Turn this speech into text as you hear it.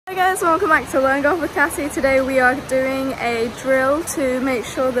Hey guys, welcome back to Learn Golf with Cassie. Today we are doing a drill to make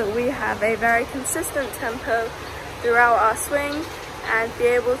sure that we have a very consistent tempo throughout our swing and be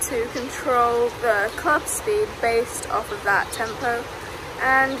able to control the club speed based off of that tempo.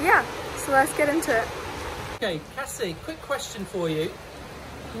 And yeah, so let's get into it. Okay, Cassie, quick question for you.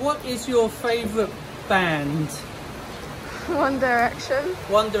 What is your favourite band? One Direction.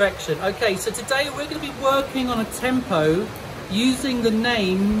 One Direction. Okay, so today we're going to be working on a tempo using the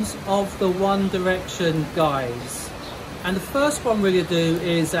names of the One Direction guys. And the first one we're going to do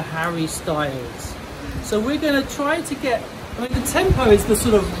is a Harry Styles. So we're going to try to get, I mean the tempo is the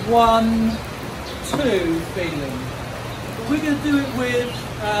sort of 1-2 feeling. But we're going to do it with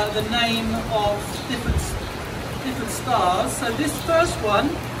the name of different stars. So this first one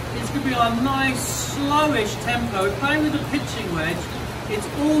is going to be our nice slowish tempo. We're playing with a pitching wedge. It's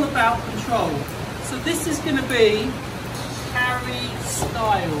all about control. So this is going to be Harry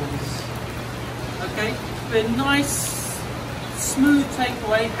Styles. Okay, be a nice smooth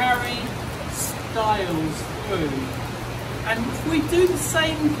takeaway, Harry Styles through. And if we do the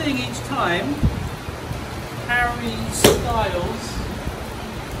same thing each time, Harry Styles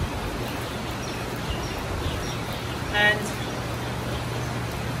and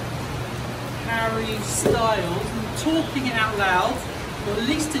Harry Styles, and talking it out loud, or at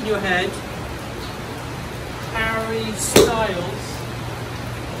least in your head, Harry Styles,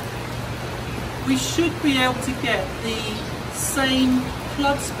 we should be able to get the same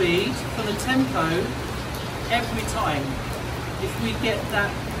club speed for the tempo every time if we get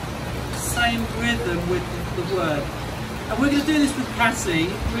that same rhythm with the word. And we're going to do this with Cassie.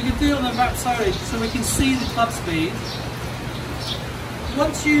 We're going to do it on the Rapsodo so we can see the club speed.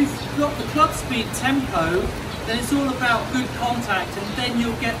 Once you've got the club speed tempo, then it's all about good contact, and then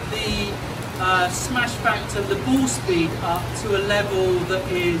you'll get the smash factor, the ball speed up to a level that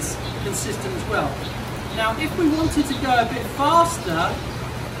is consistent as well. Now if we wanted to go a bit faster,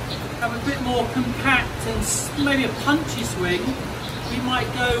 have a bit more compact and maybe a punchy swing, we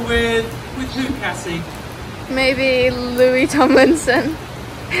might go with who, Cassie? Maybe Louis Tomlinson.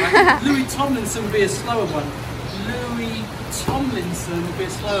 Louis Tomlinson would be a slower one. Louis Tomlinson would be a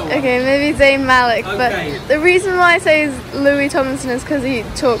slower one. Okay, maybe Zayn Malik, okay. But the reason why I say Louis Tomlinson is because he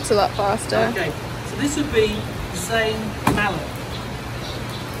talks a lot faster. Okay, so this would be Zayn Malik.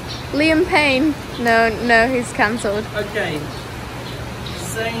 Liam Payne. No, he's cancelled. Okay,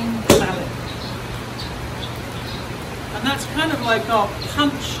 Zayn Malik. And that's kind of like our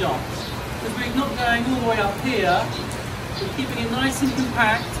punch shot, because we're not going all the way up here, we're keeping it nice and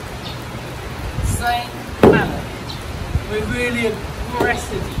compact. Zayn Malik. We're really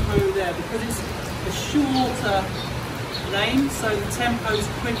aggressive through there because it's a shorter lane, so the tempo's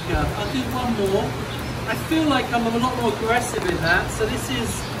quicker. I'll do one more. I feel like I'm a lot more aggressive in that, so this is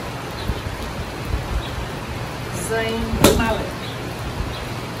Zayn Malik.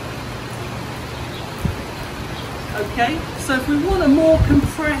 Okay, so if we want a more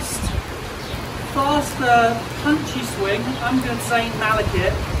compressed, faster, punchy swing, I'm going to Zayn Malik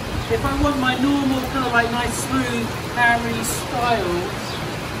it. If I want my normal, kind of like nice, smooth Harry Styles,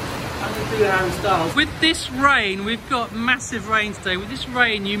 I'm going to do Harry Styles. With this rain, we've got massive rain today. With this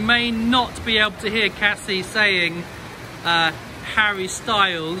rain, you may not be able to hear Cassie saying Harry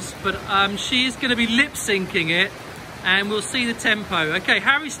Styles, but she is going to be lip syncing it, and we'll see the tempo. Okay,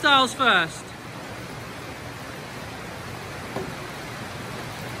 Harry Styles first.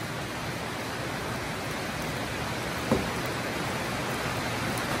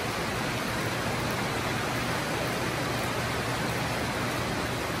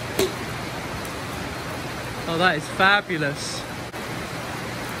 Oh, that is fabulous.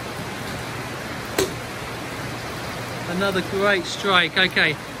 Another great strike.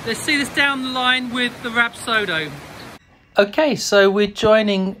 Okay, let's see this down the line with the Rapsodo. Okay, so we're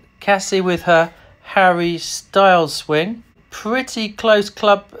joining Cassie with her Harry Styles swing. Pretty close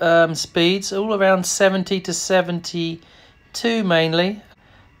club speeds, all around 70 to 72 mainly.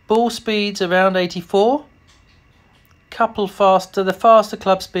 Ball speeds around 84. Couple faster, the faster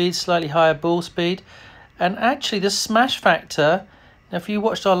club speed, slightly higher ball speed. And actually the smash factor, now if you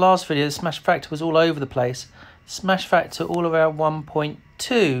watched our last video, the smash factor was all over the place. Smash factor all around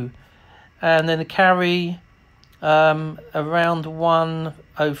 1.2. And then the carry around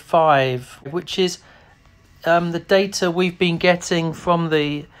 105, which is the data we've been getting from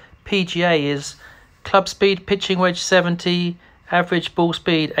the PGA is club speed, pitching wedge 70, average ball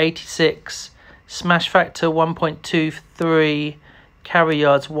speed 86, smash factor 1.23, carry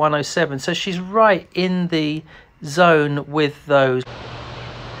yards 107. So she's right in the zone with those.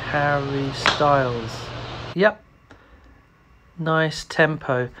 Harry Styles. Yep. Nice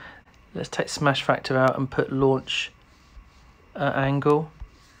tempo. Let's take smash factor out and put launch angle.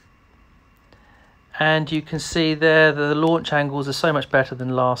 And you can see there the launch angles are so much better than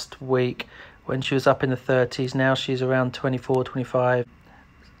last week when she was up in the 30s. Now she's around 24, 25.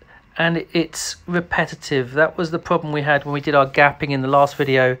 And it's repetitive. That was the problem we had when we did our gapping in the last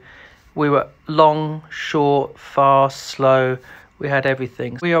video. We were long, short, fast, slow. We had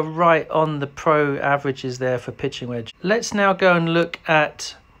everything. We are right on the pro averages there for pitching wedge. Let's now go and look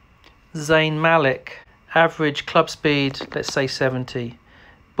at Zayn Malik. Average club speed, let's say 70.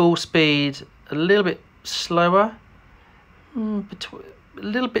 Ball speed, a little bit slower. A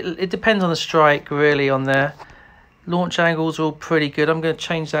little bit, it depends on the strike really on there. Launch angles are all pretty good. I'm going to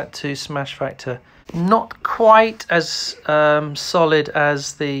change that to smash factor. Not quite as solid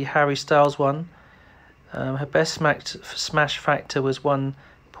as the Harry Styles one. Her best smash factor was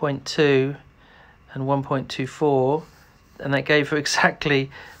 1.2 and 1.24, and that gave her exactly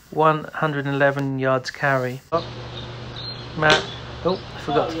 111 yards carry. Oh, I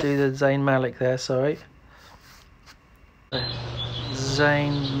forgot to do the Zayn Malik there, sorry.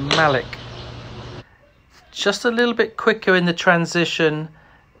 Zayn Malik. Just a little bit quicker in the transition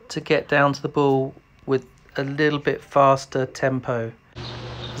to get down to the ball with a little bit faster tempo.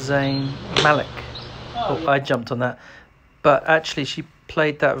 Zayn Malik. Oh, I jumped on that. But actually she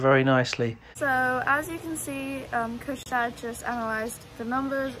played that very nicely. So as you can see, Coach Dad just analysed the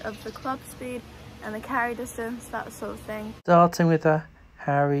numbers of the club speed and the carry distance, that sort of thing. Starting with a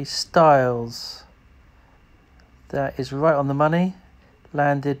Harry Styles. That is right on the money.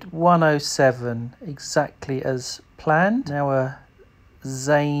 Landed 107, exactly as planned. Now a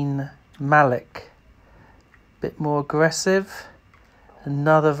Zayn Malik. Bit more aggressive.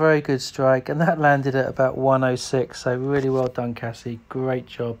 Another very good strike, and that landed at about 106. So really well done, Cassie. Great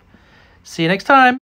job. See you next time.